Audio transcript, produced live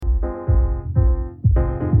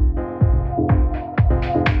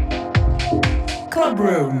Club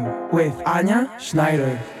Room with Anja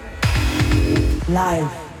Schneider.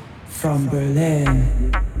 Live from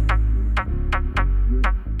Berlin.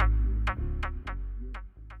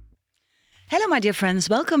 Hello, my dear friends.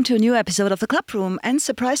 Welcome to a new episode of the Club Room. And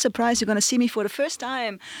surprise, surprise, you're going to see me for the first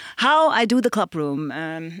time. How I do the Club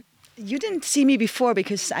Room. You didn't see me before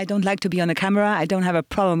because I don't like to be on a camera. I don't have a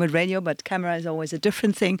problem with radio, but camera is always a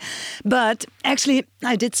different thing. But actually,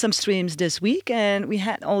 I did some streams this week and we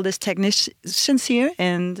had all these technicians here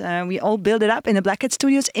and we all built it up in the Black Hat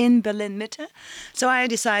Studios in Berlin Mitte. So I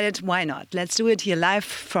decided, why not? Let's do it here live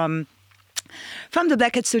from the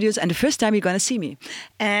Black Hat Studios, and the first time you're going to see me.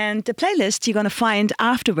 And the playlist you're going to find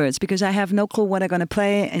afterwards, because I have no clue what I'm going to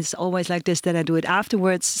play. It's always like this that I do it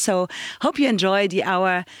afterwards. So hope you enjoy the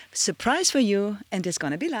hour. Surprise for you, and it's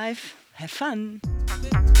going to be live. Have fun.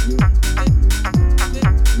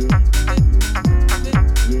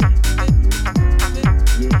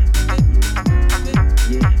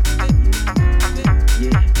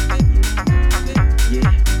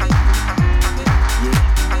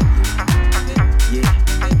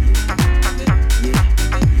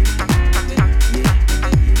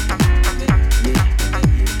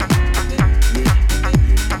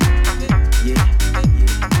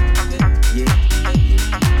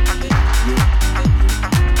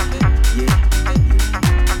 Yeah.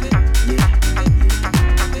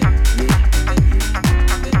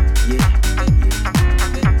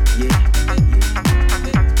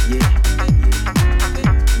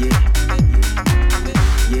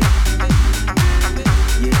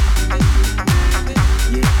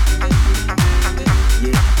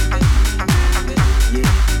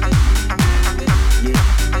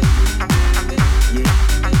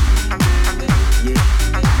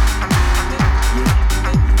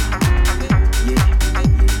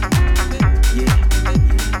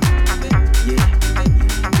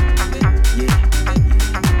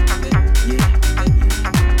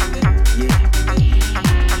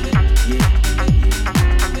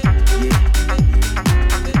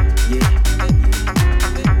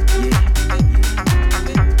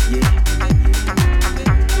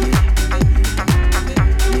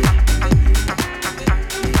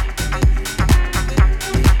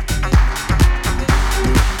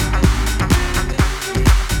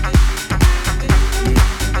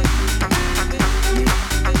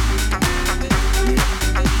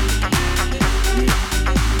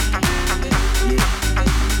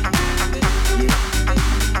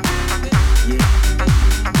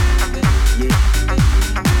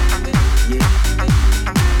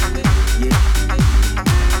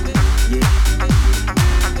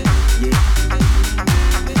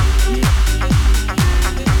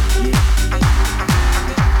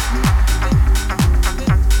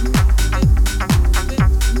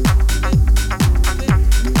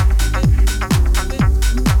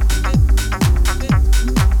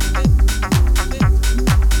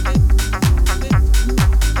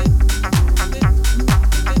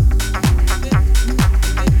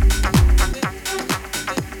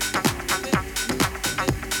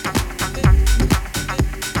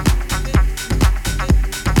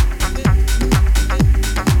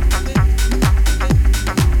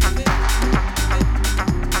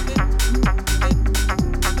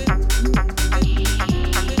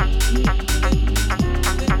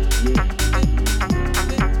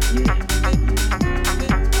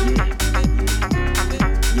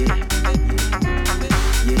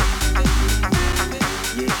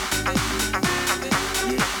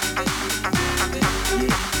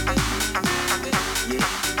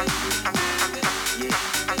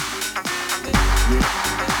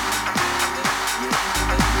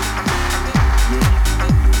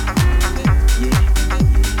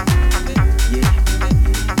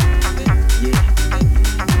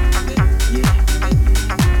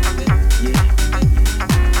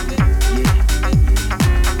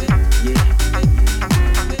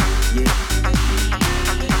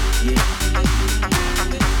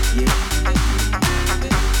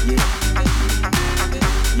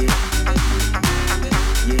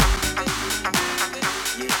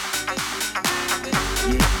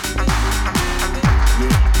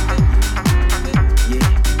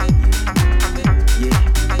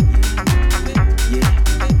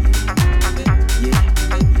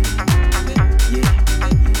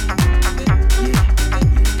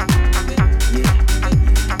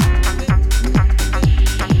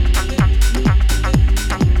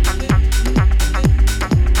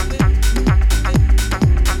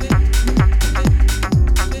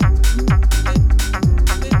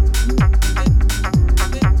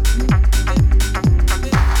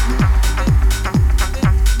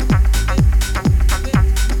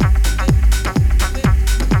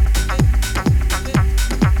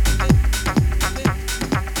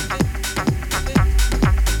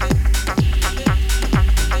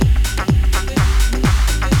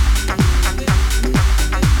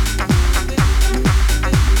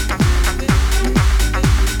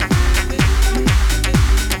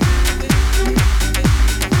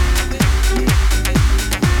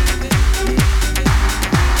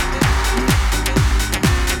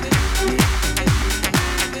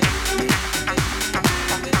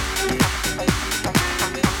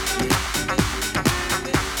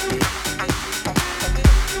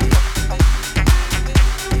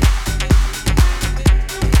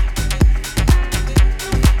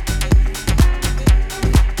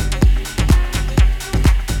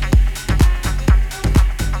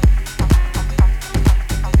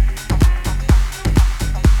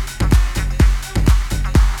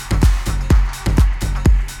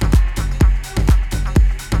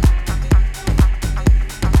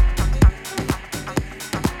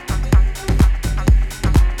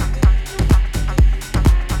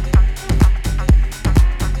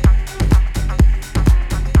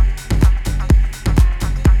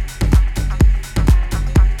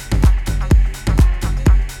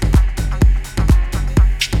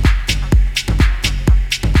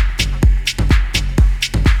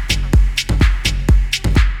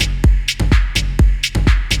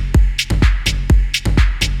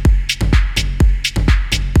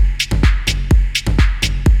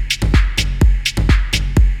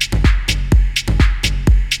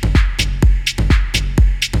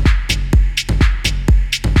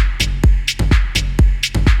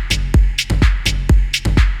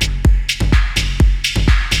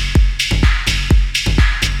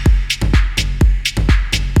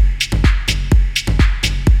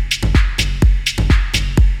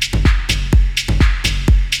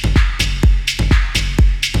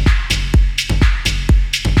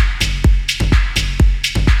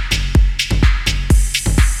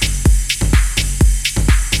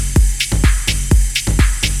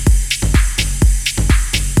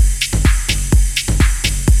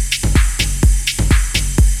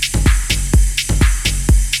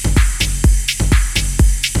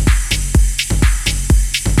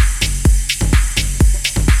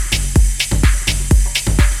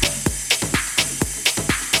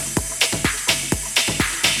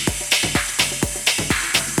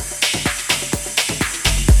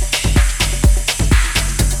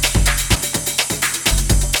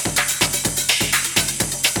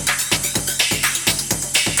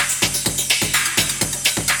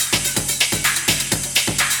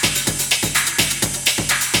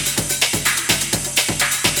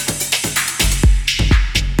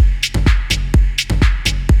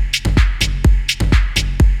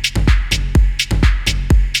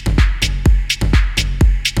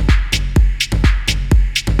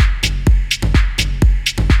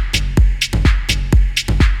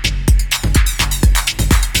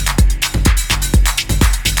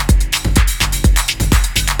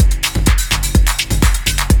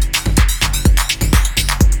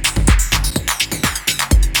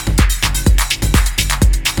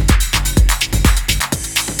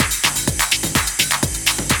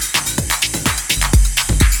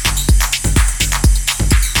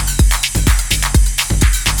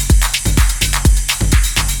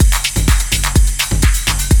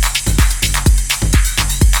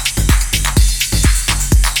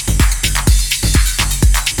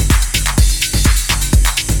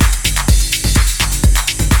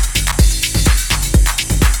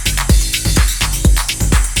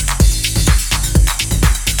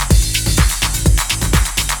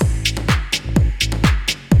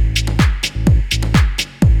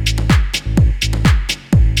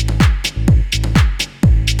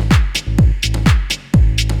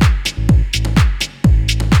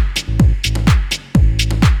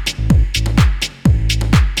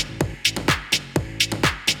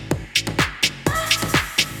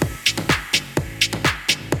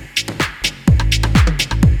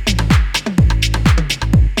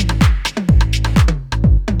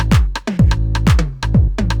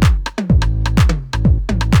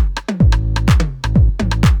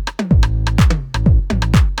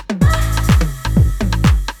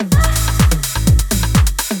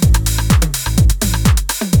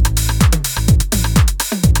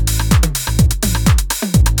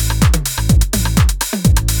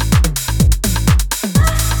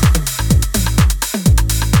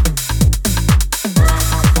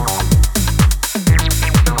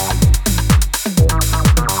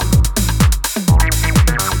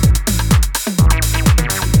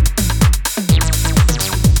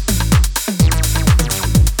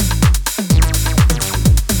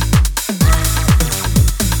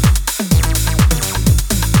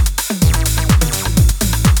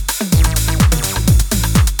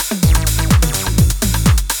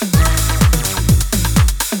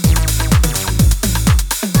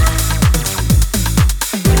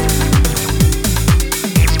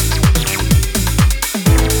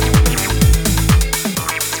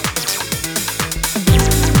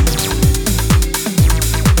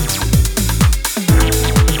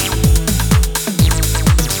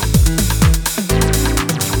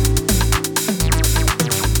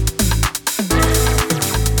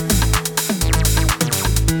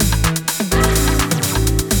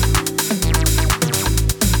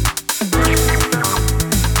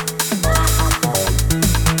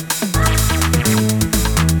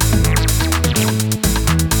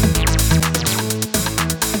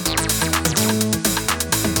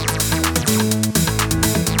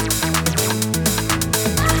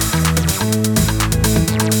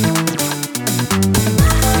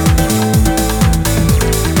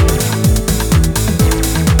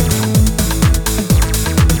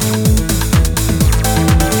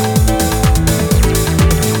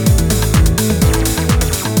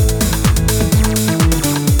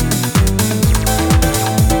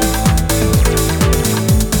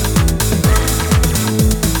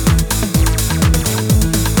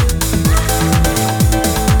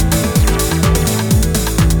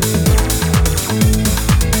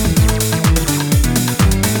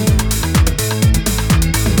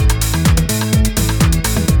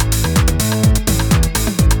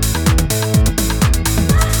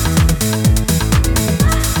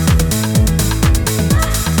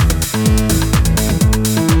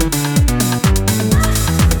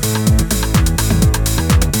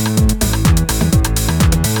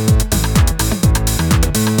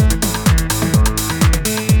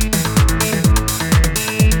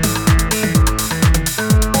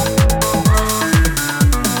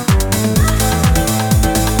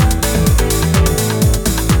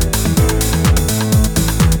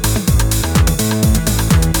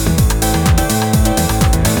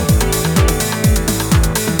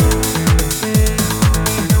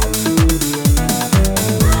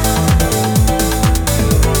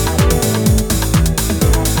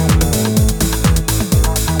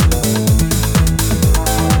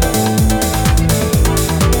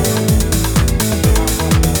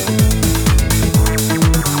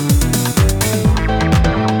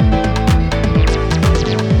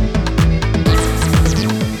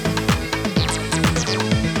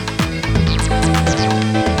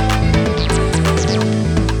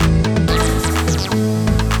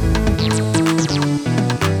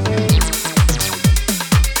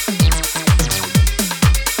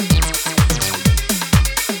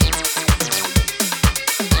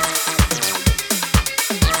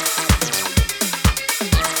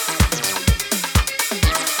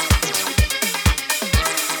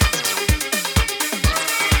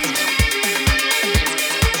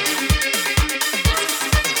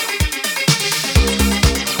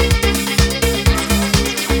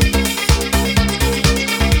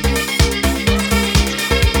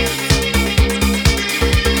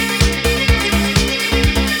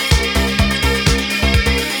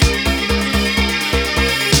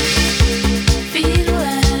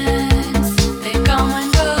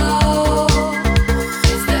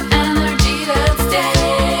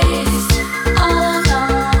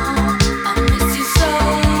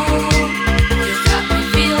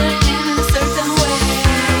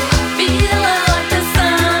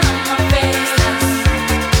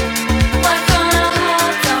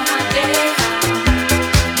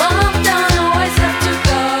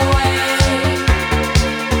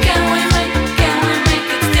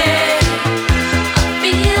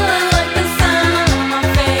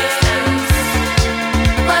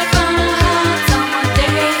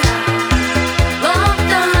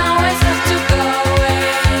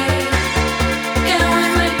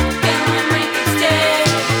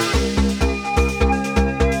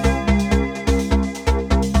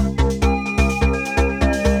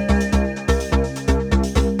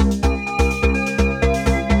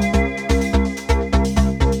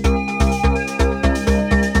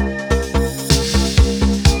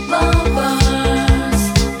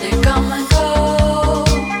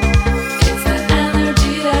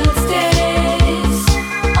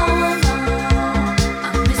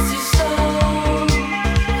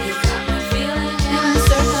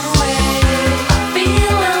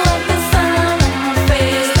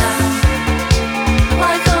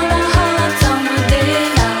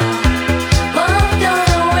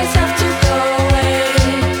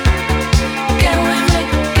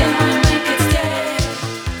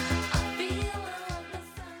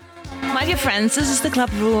 friends, this is the Club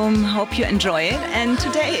Room. Hope you enjoy it. And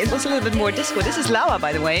today it was a little bit more disco. This is Laura,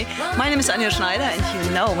 by the way. My name is Anja Schneider, and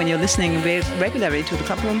you know when you're listening regularly to the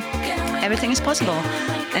Club Room, everything is possible.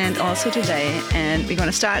 And also today. And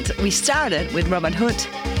we started with Robert Hood,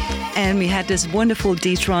 and we had this wonderful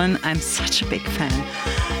Detron. I'm such a big fan.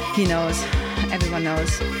 He knows, everyone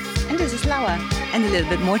knows. And this is Laura. And a little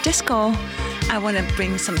bit more disco. I want to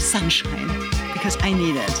bring some sunshine because I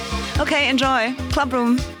need it. Okay, enjoy. Club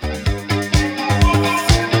Room.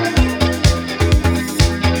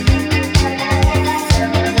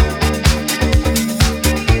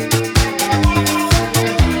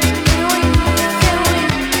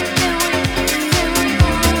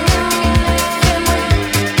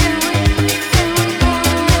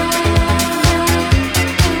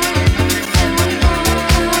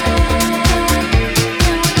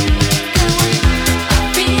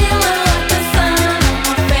 Feel like the sun on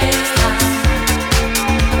my face.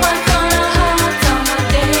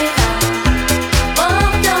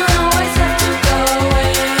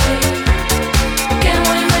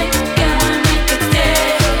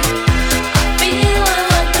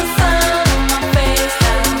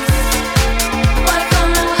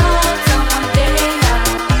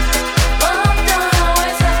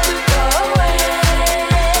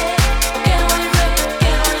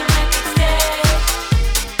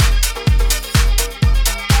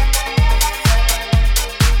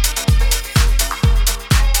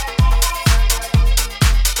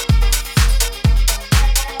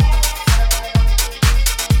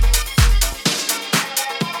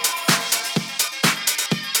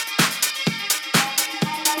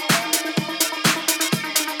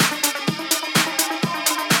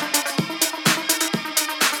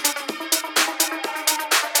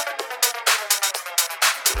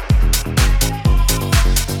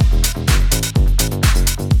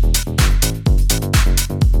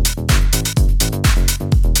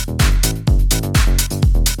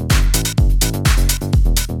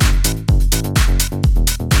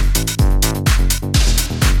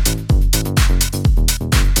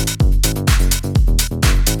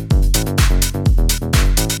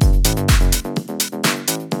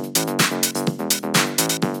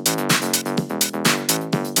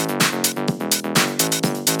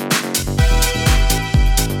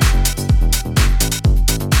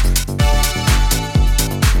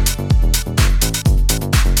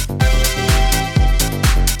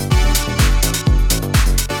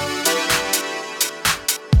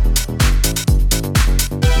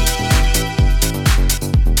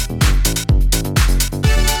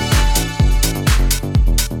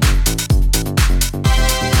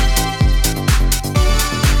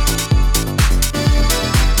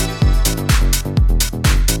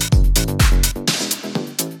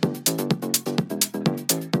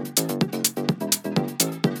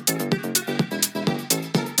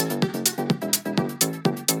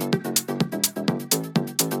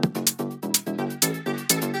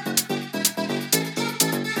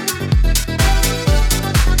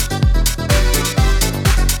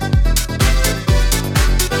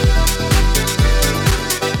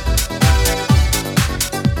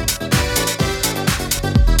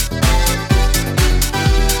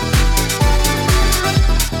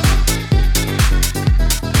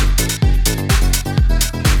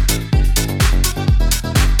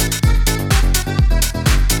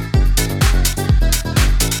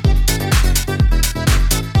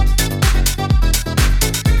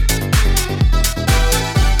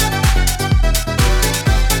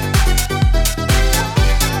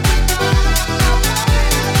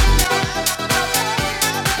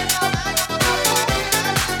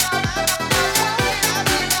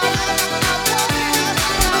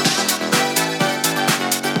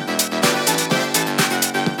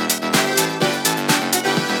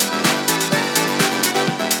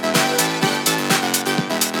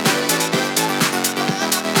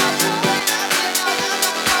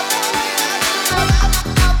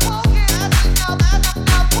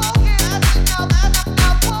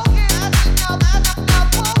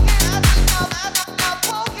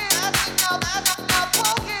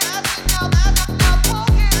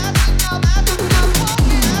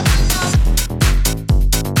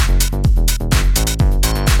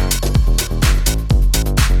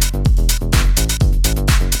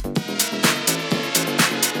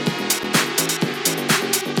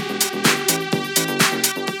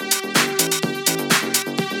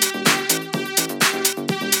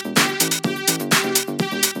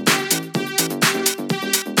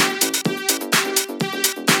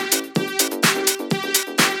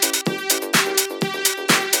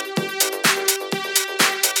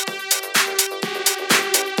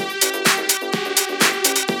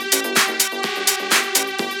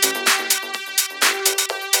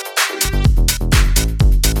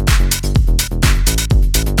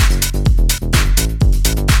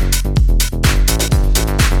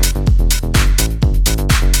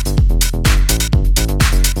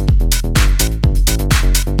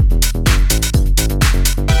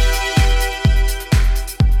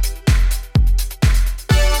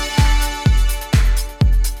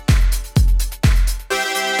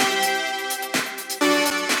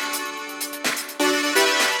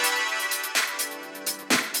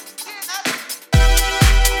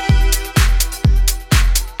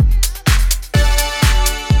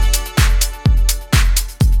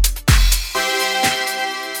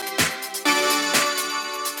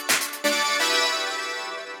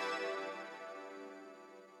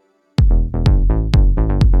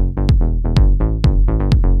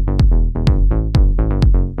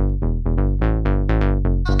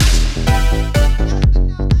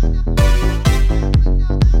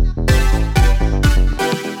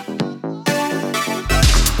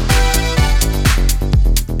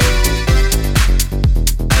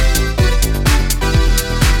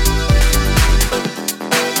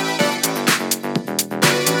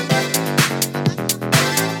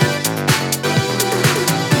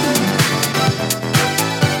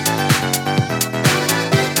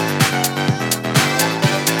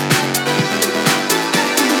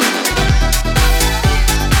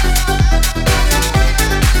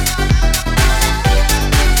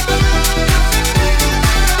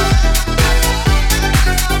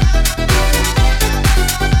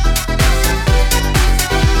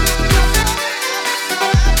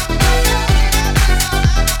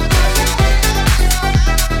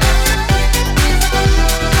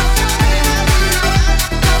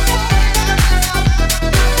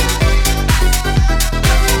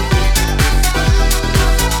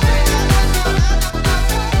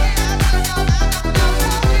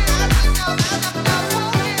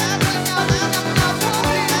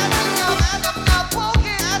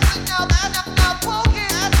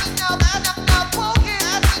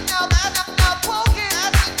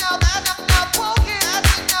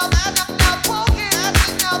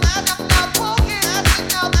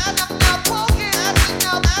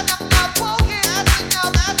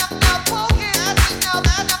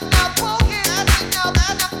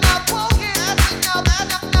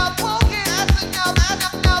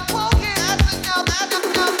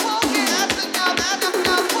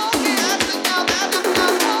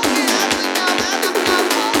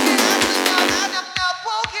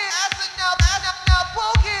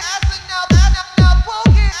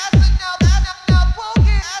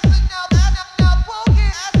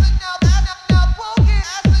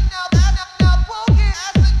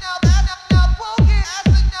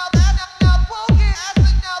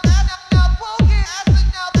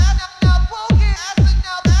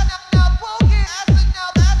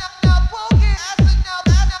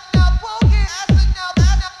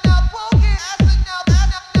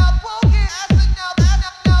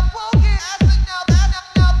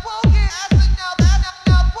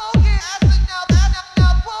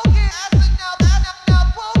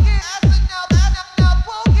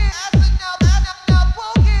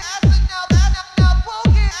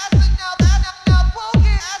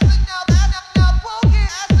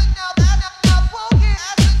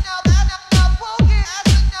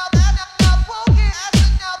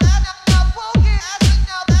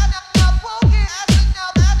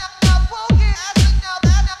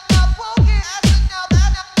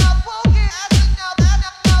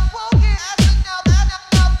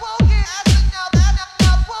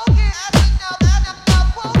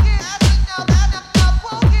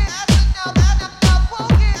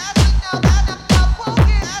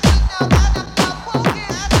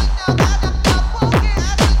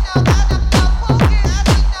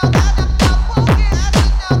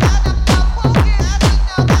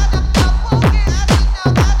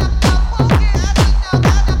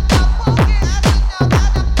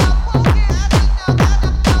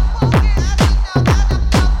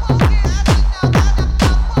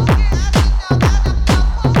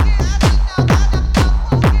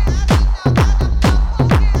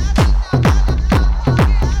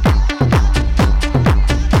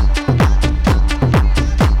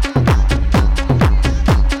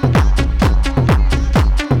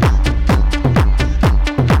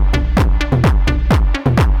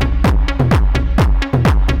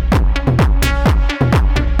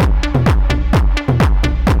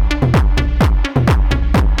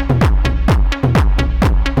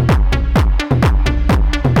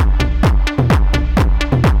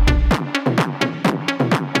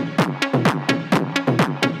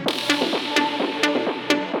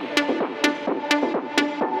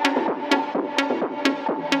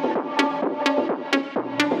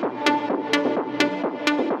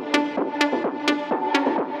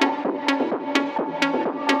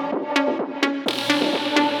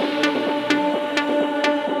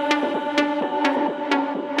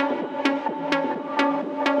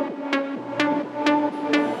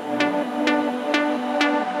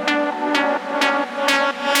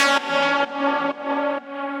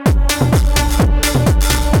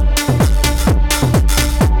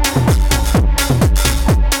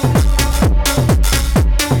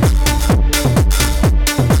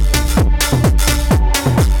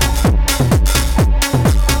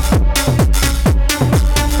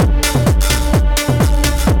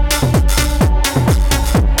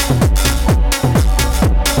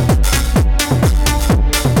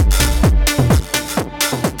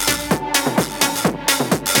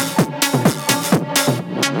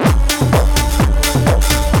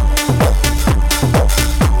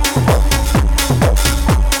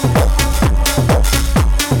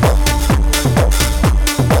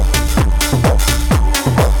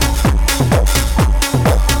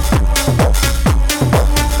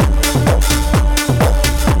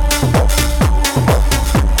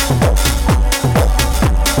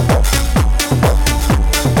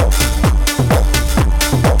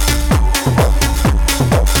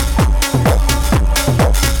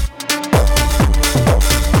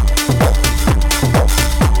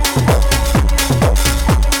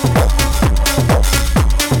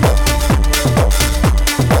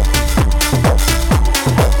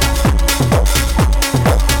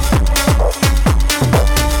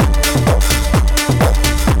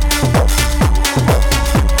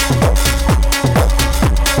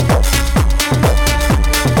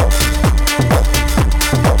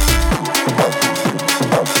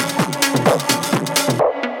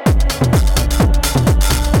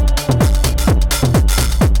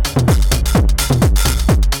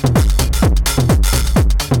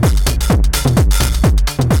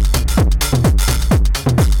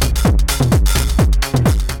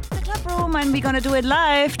 gonna do it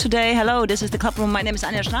live today. Hello, this is the Club Room. My name is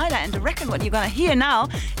Anja Schneider, and the record what you're gonna hear now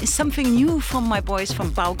is something new from my boys from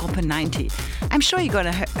Baugruppe 90. I'm sure you're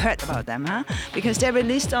gonna heard about them, huh? Because they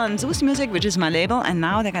released on Zeus Music, which is my label, and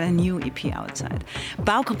now they got a new EP outside.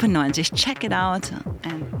 Baugruppe 90, check it out.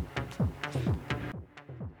 And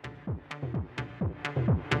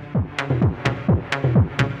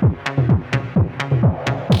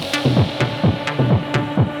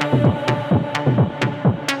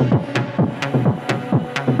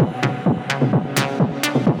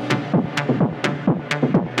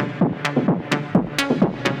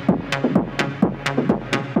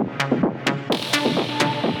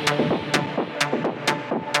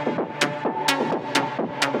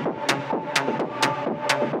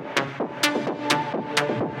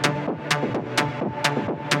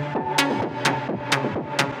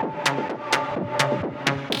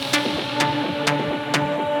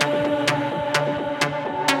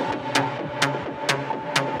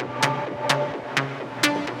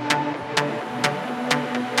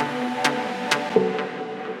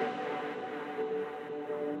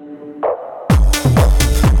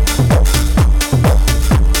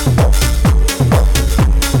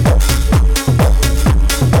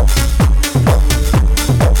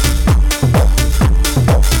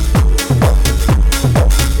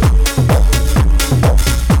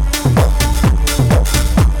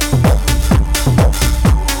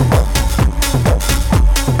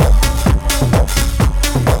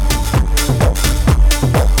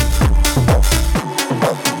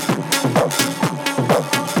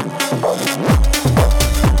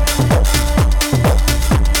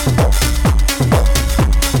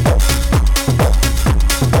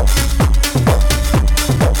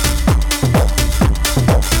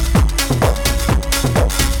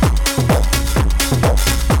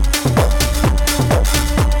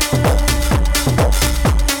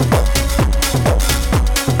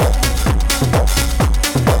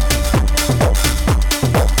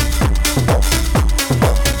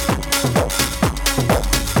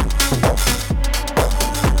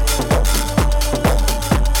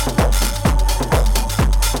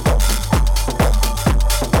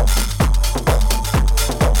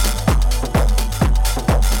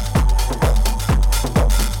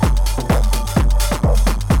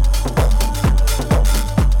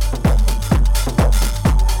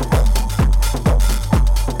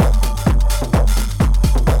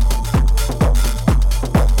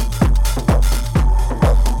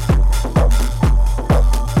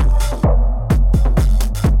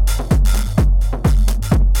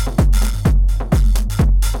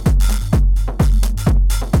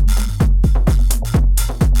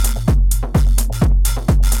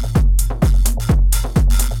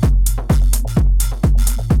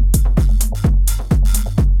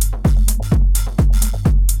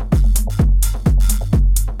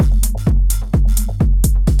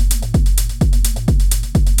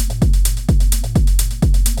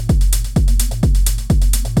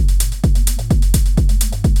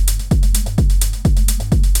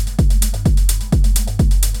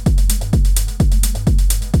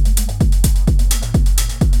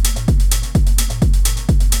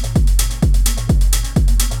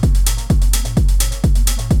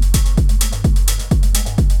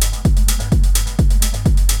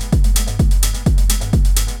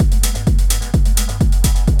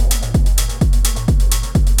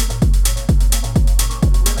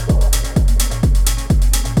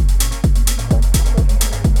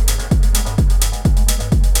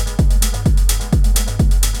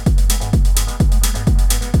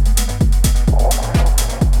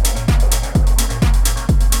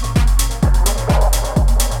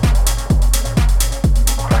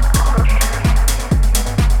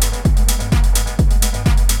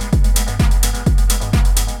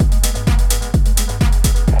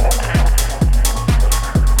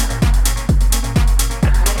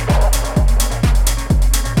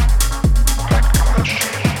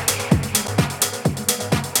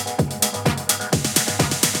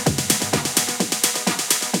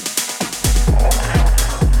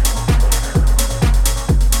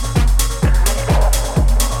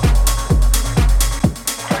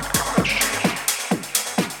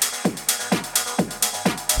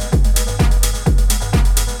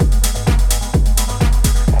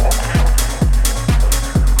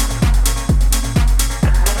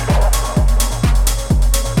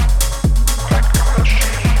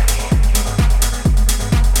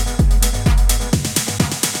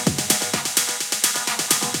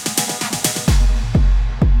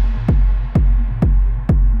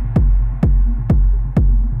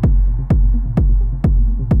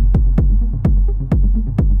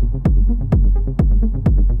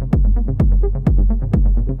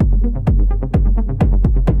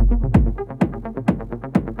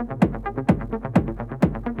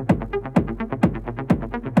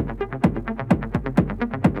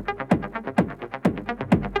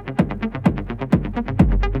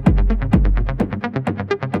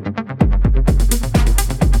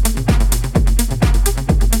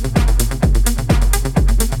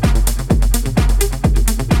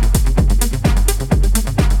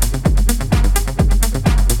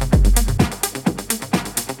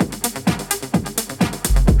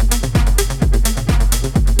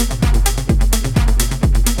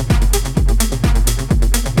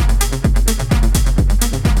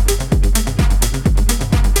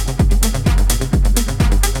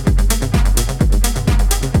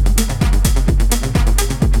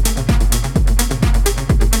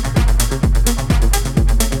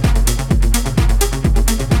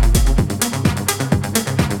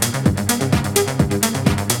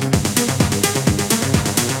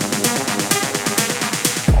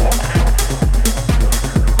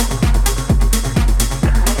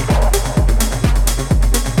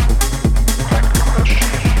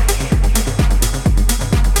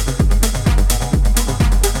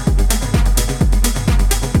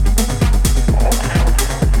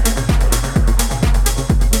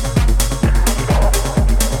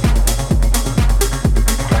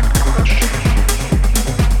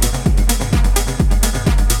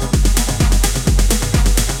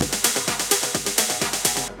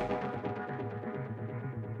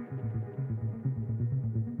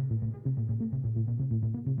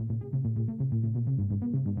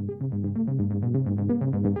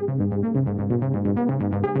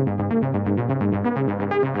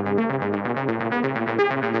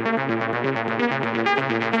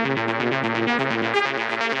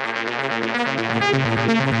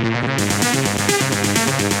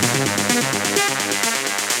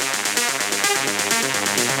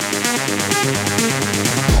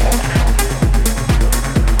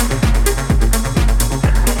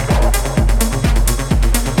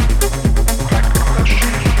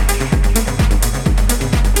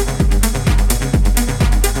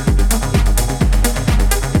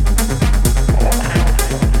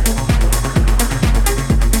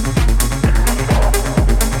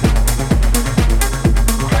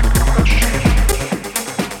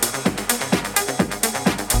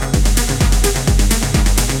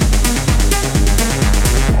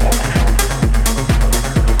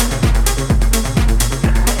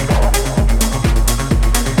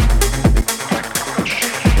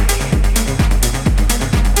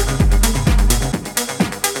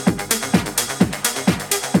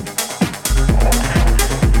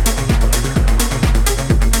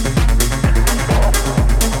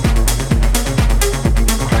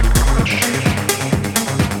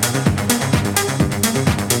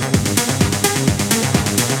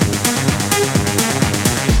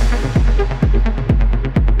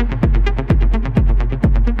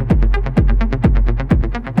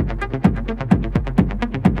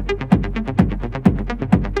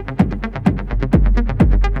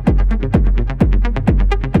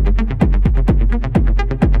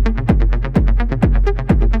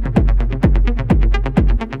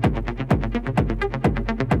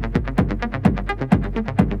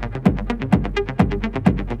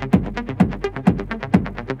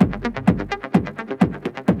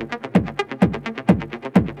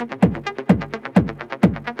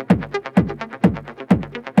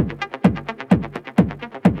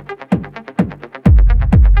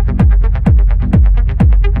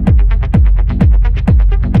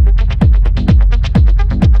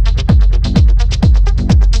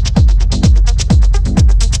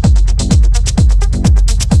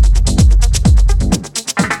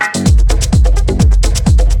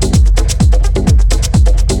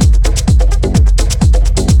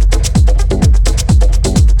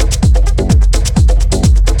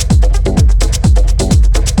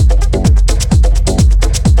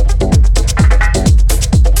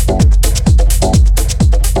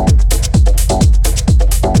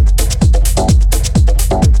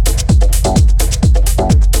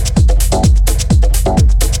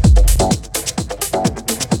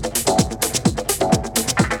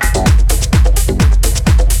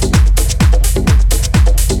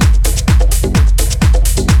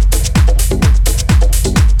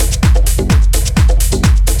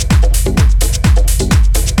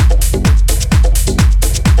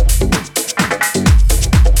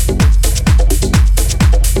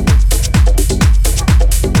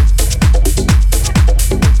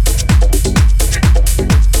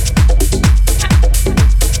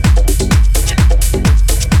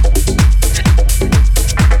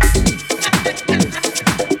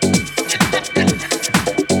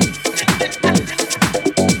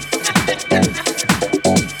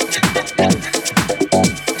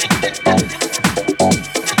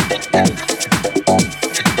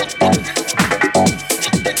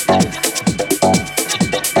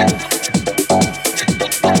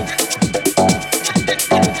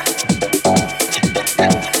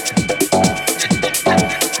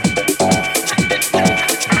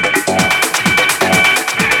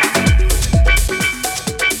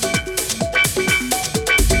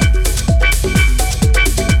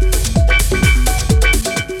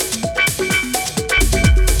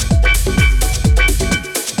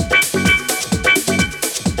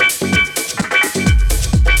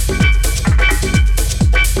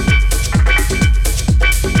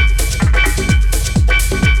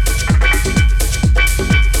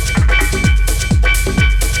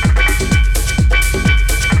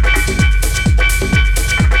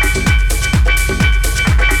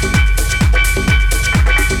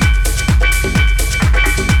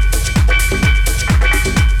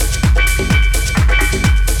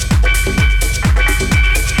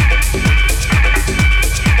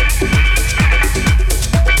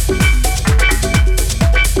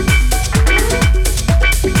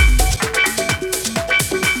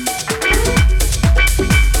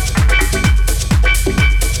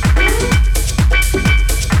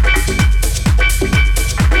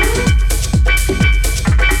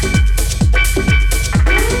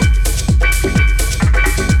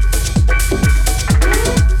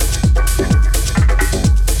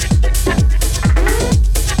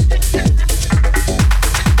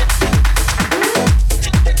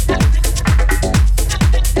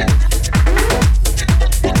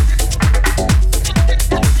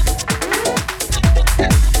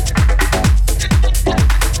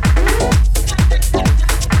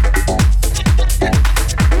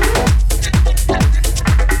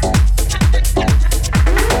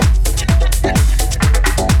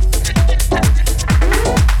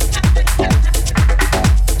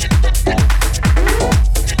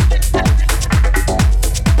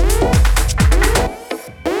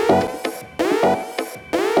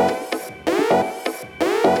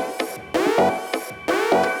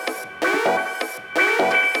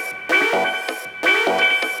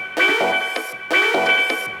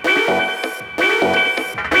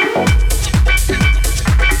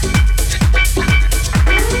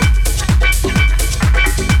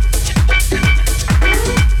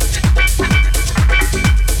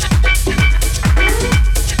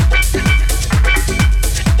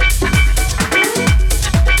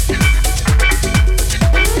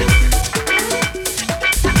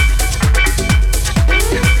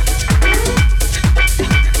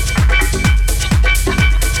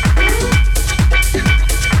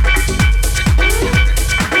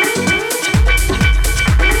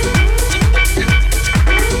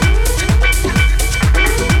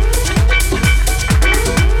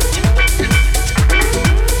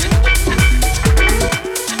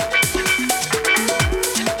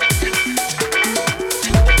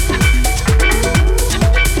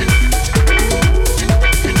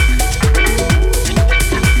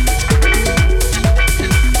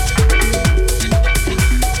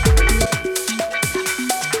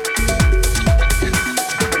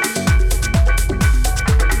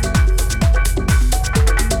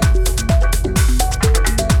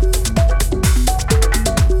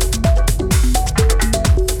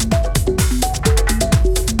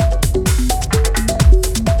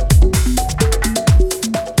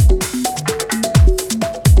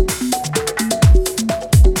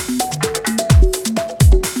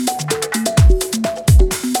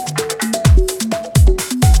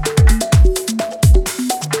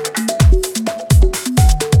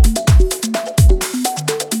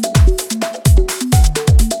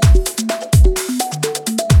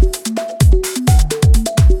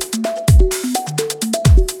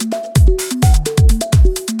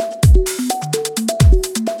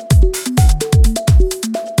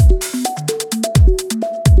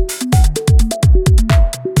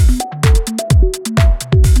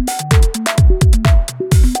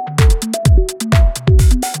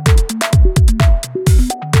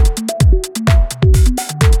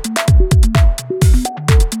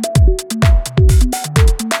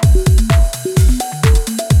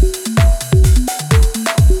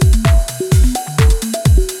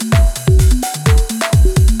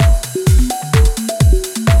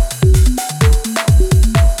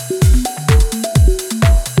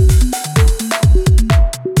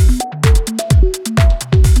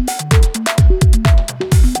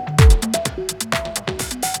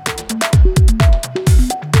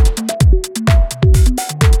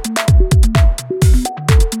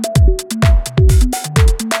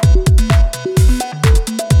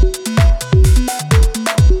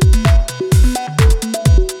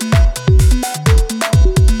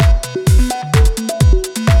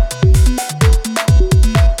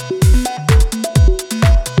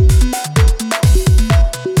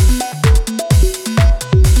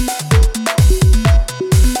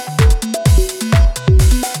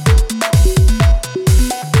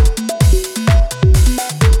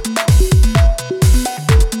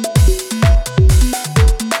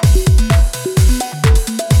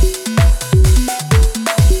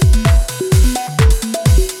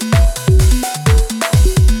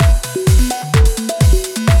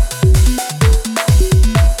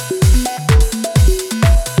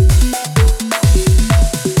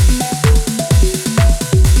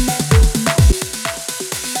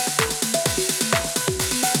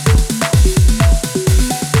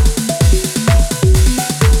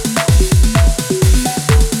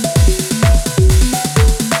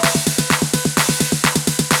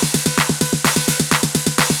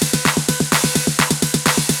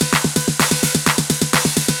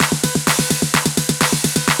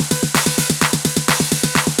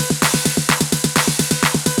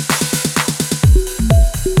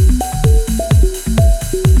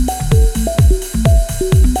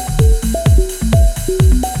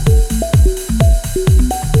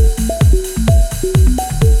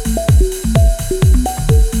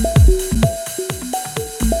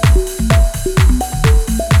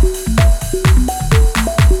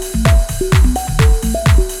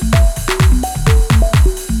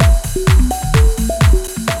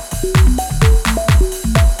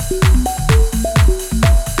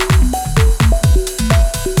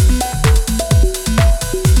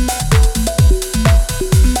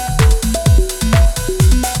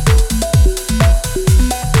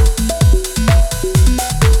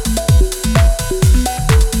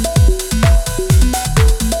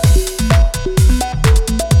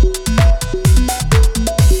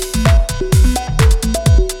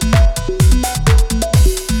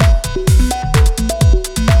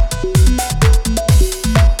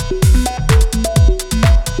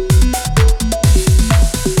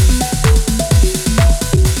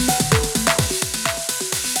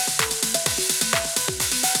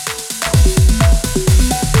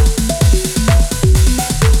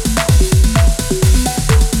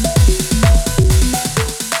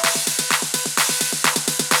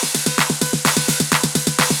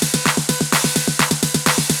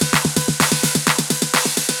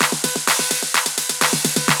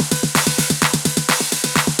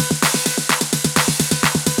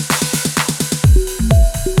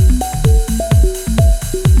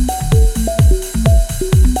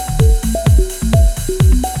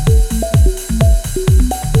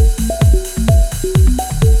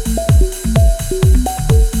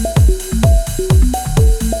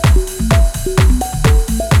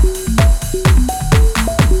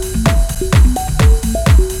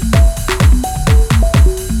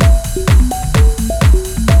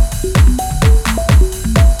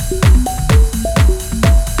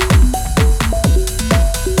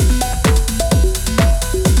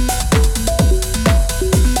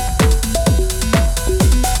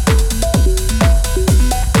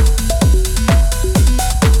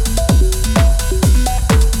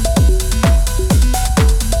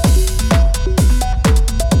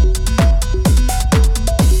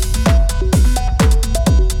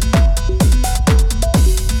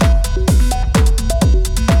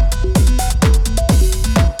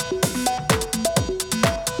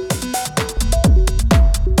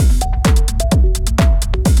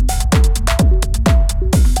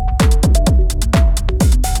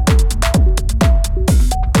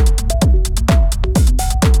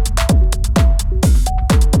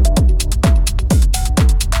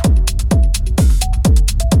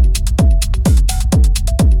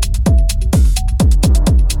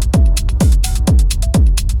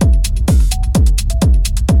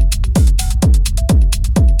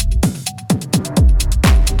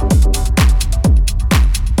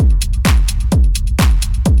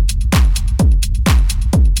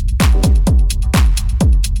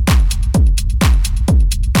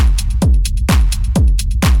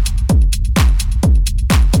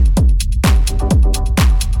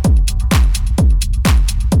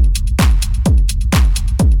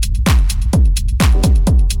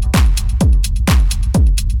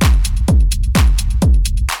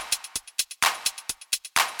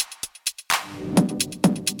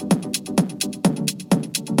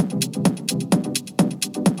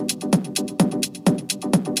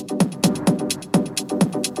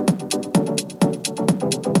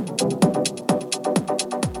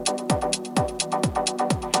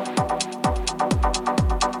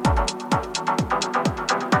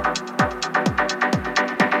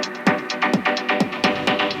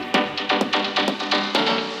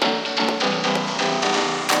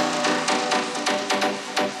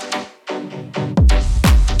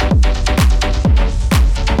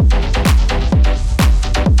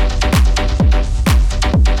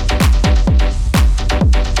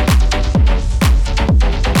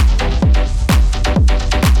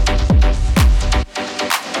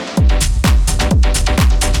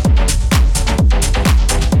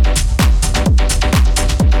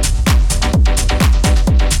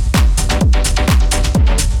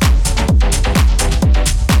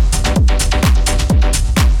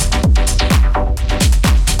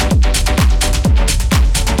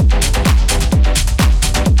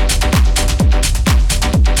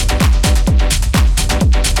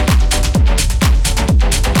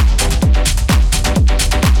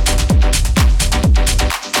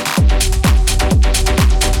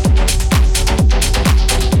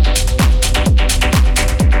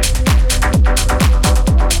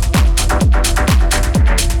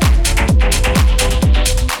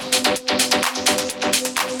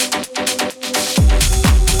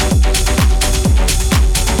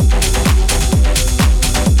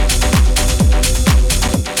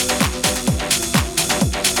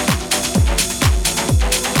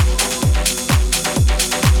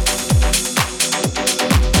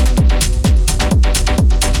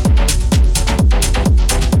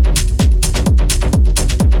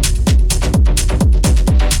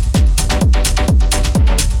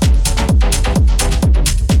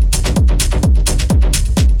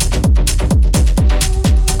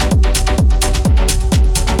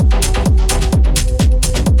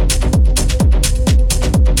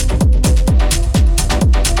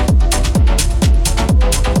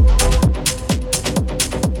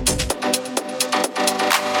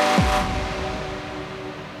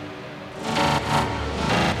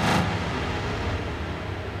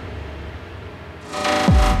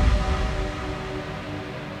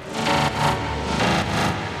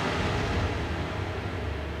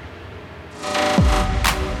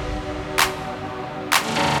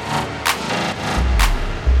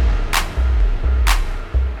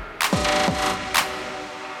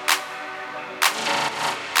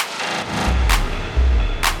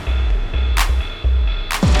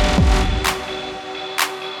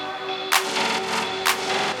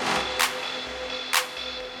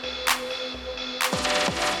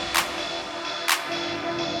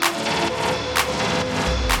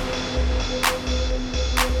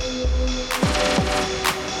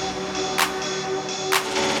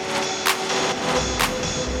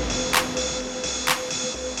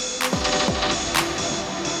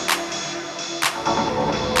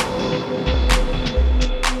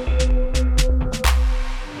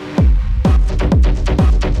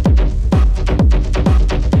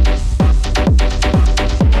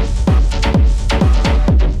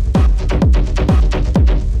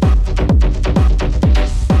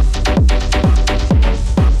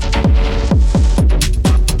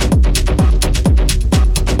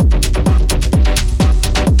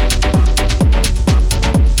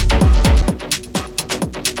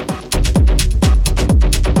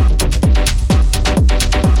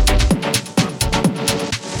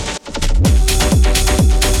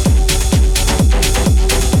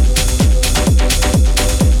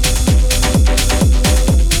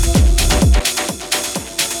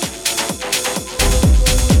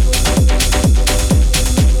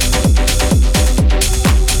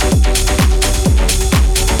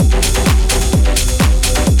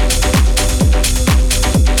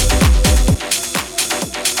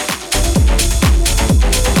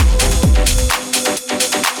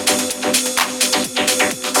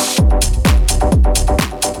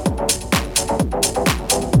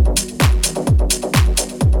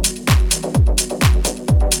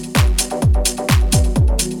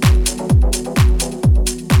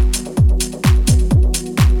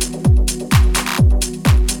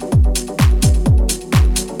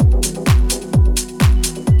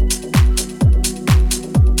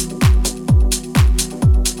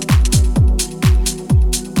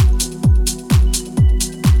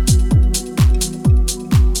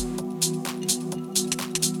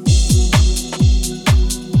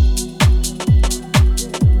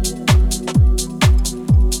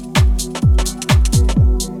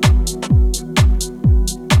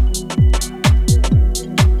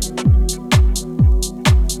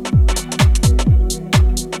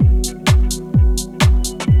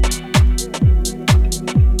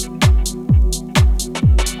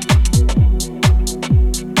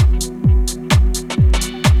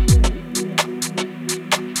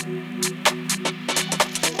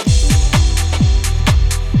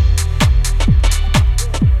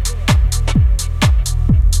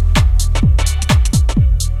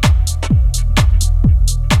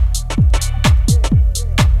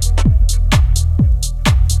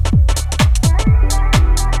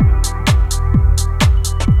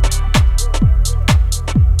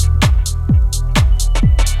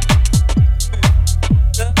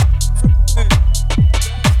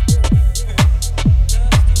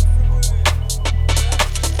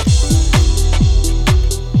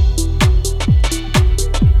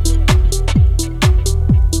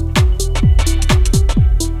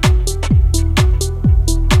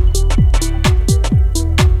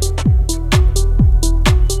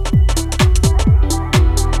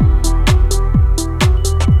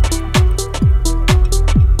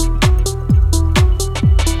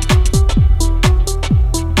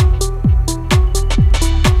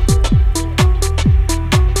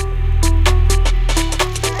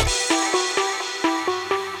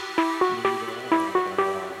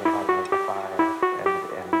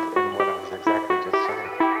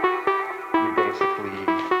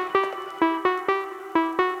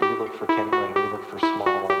look for kindling, we look for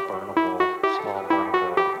small burnable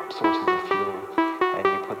sources of fuel, and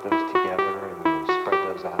you put those together and you spread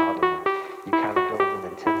those out, and you kind of build an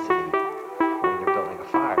intensity when you're building a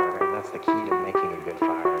fire, and that's the key to making a good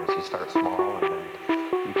fire, is you start small and then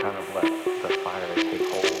you kind of let the fire take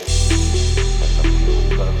hold, and the fuel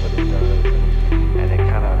does what it does, and it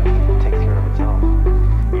kind of takes care of itself.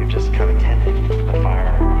 You're just kind of tending the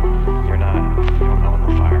fire. You don't own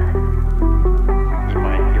the fire.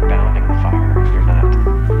 You're bounding the fire. You're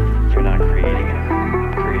not creating it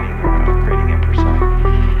per se. I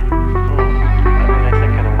mean, I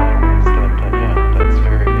think in a lot of ways that's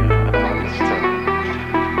very analogous to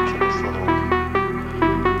this little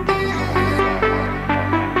dialogue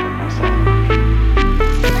myself.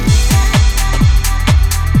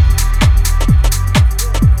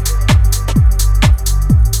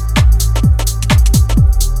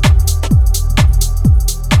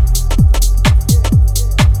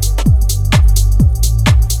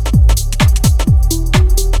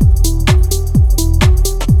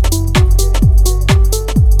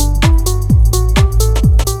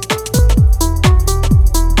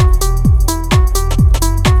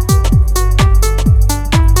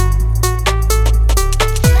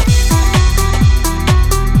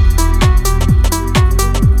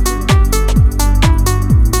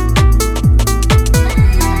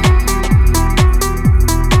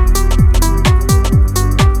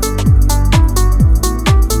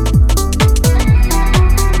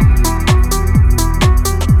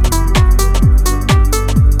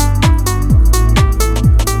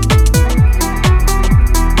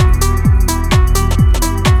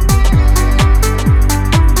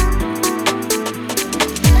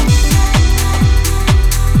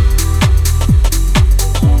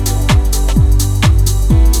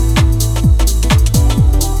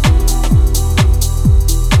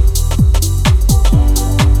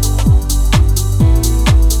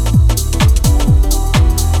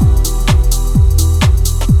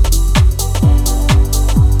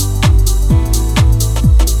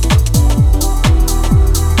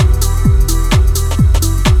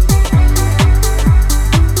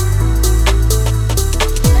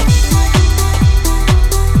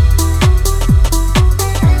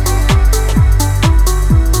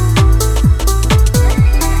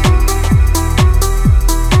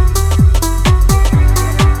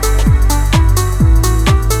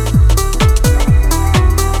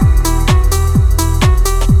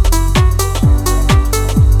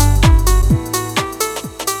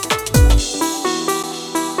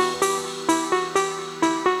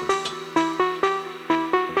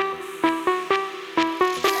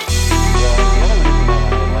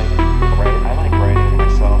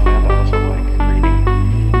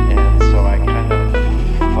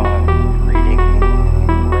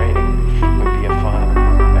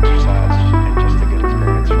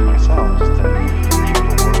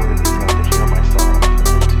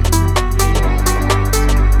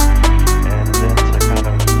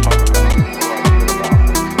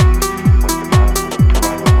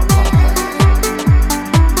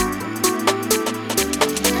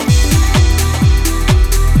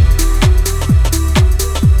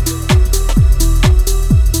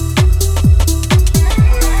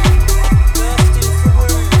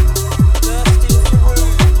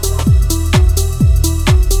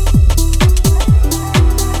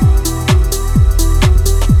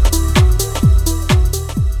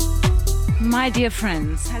 Dear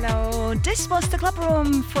friends, hello. This was the Club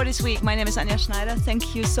Room for this week. My name is Anja Schneider.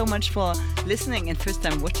 Thank you so much for listening and first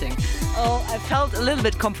time watching. Oh, I felt a little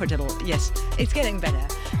bit comfortable. Yes, it's getting better.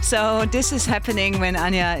 So this is happening when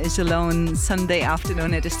Anja is alone Sunday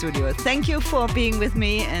afternoon at the studio. Thank you for being with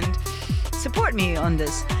me and support me on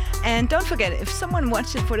this. And don't forget, if someone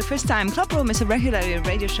watched it for the first time, Club Room is a regular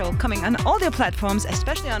radio show coming on all their platforms,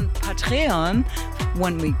 especially on Patreon,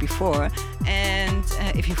 1 week before. And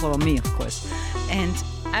if you follow me, of course. And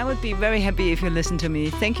I would be very happy if you listen to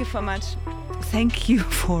me. Thank you for much. Thank you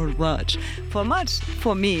for much. For much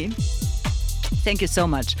for me. Thank you so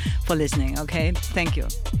much for listening, okay? Thank you.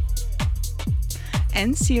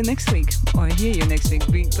 And see you next week, or hear you next week.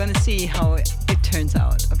 We're gonna see how it turns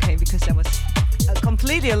out, okay? Because I was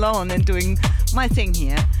completely alone and doing my thing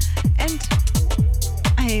here. And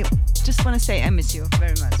I just want to say I miss you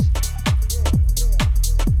very much.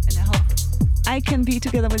 And I hope I can be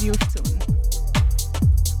together with you soon.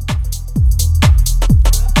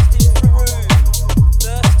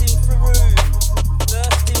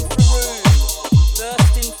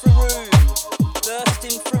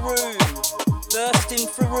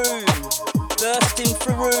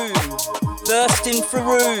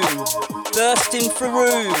 Thirsting Bursting through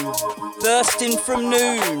room, bursting from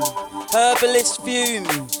noon, herbalist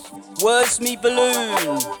fumes, words me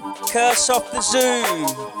balloon, curse off the Zoom,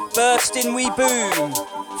 bursting we boom,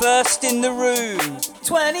 first in the room,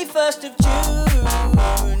 21st of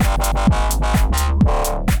June.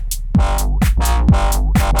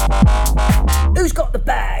 Who's got the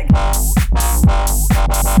bag?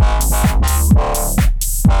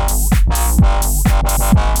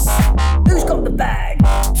 Who's got the bag?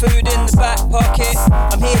 Food in the back pocket,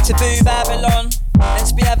 I'm here to boo Babylon.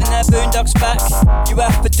 Let's be having their boondocks back. You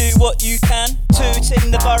have to do what you can. Tooting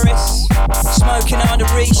the Boris, smoking on a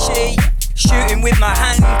Rishi, shooting with my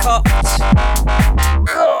hand cocked.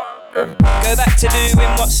 Go back to doing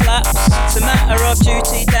what slaps. It's a matter of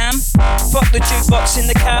duty, damn. Fuck the jukebox in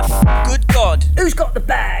the calf. Good God, who's got the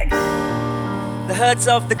bag? The herds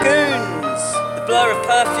of the goons, the blur of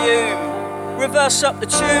perfume. Reverse up the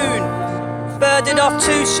tune, birded off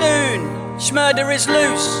too soon. Schmurder is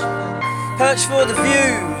loose, perch for the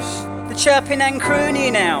views. The chirping and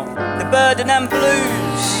crooning now, the burden and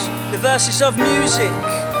blues. The verses of music,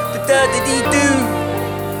 the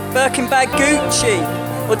dirty-dee-doo. Birkin bag Gucci,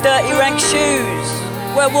 or dirty rank shoes.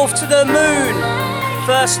 Werewolf to the moon,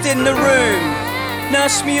 first in the room.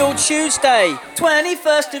 Nurse me all Tuesday,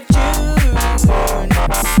 21st of June.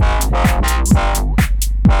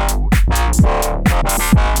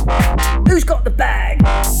 Who's got the bag?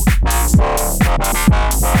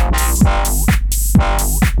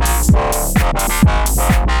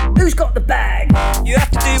 Who's got the bag? You have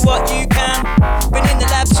to do what you can. Been in the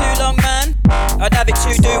lab too long, man. I'd have it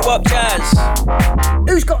to do wop jazz.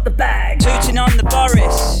 Who's got the bag? Tooting on the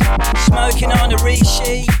Boris, smoking on a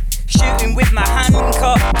Rishi, shooting with my hand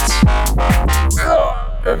cocked.